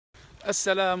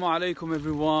Assalamu alaikum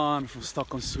everyone from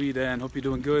Stockholm, Sweden. Hope you're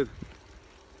doing good.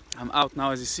 I'm out now,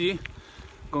 as you see,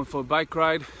 going for a bike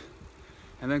ride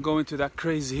and then going to that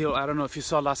crazy hill I don't know if you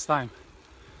saw last time.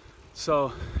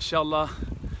 So inshallah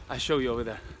I show you over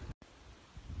there.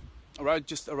 Alright,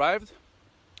 just arrived,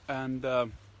 and I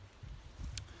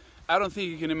don't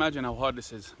think you can imagine how hard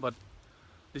this is, but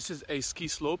this is a ski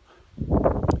slope,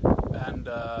 and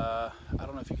I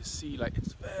don't know if you can see, like,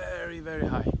 it's very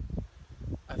high.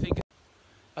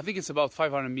 I think it's about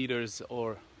 500 meters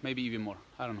or maybe even more.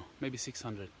 I don't know, maybe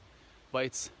 600. But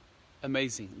it's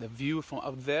amazing. The view from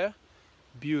up there,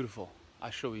 beautiful.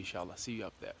 I'll show you inshallah. See you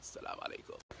up there. Assalamu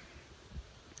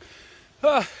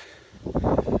alaikum.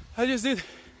 I just did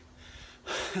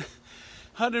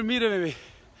 100 meters maybe,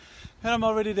 and I'm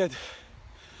already dead.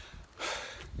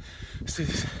 Let's do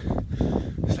this.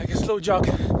 It's like a slow jog.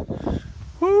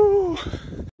 Woo!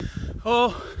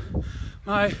 Oh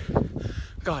my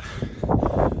God.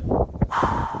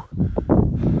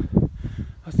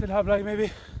 I still have like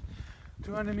maybe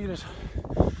 200 meters.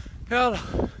 Yalla.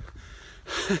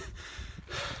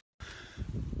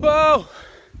 Whoa!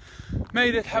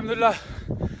 Made it, alhamdulillah.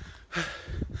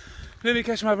 Let me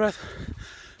catch my breath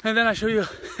and then I show you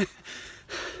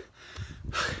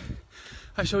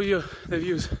the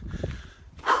views.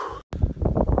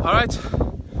 Alright,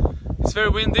 it's very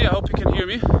windy, I hope you can hear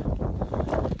me.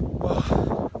 Whoa.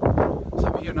 So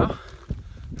I'm here now.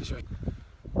 Let me show you.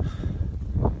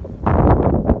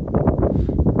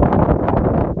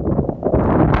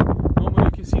 Normally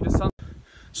you can see the sun.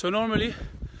 So normally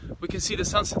we can see the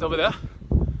sunset over there,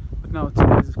 but now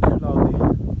today is cloudy.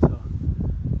 So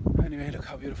anyway, look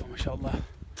how beautiful, mashallah.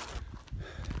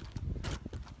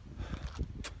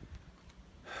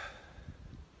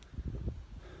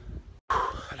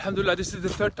 Alhamdulillah, this is the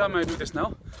third time I do this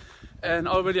now, and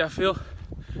already I feel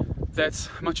that's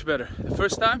much better. The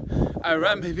first time I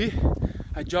ran,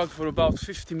 I jogged for about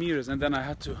 50 meters and then I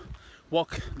had to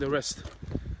walk the rest.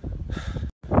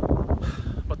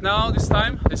 But now this is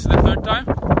the third time,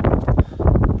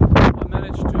 I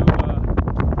managed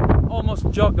to almost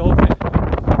jog the whole thing.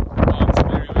 Oh, it's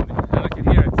very windy and I can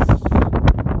hear it.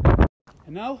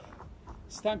 And now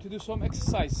it's time to do some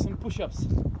exercise, some push-ups.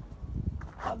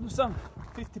 I'll do some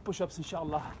 50 push-ups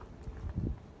inshallah.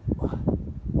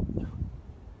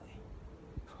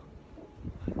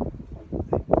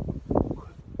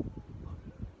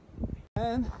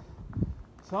 And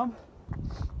some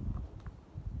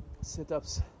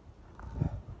sit-ups.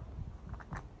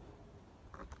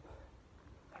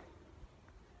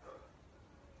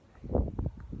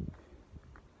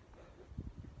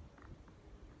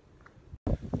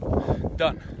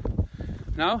 Done.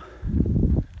 Now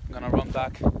I'm gonna run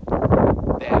back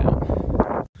down.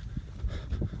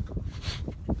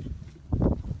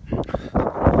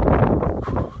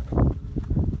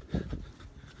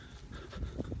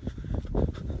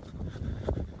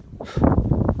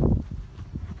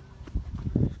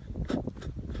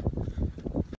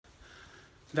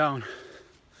 Down.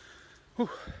 Whew.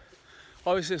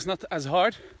 Obviously it's not as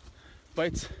hard, but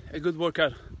it's a good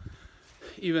workout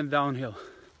even downhill.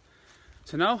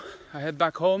 So now I head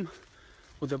back home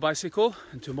with the bicycle,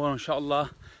 and tomorrow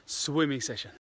inshallah swimming session.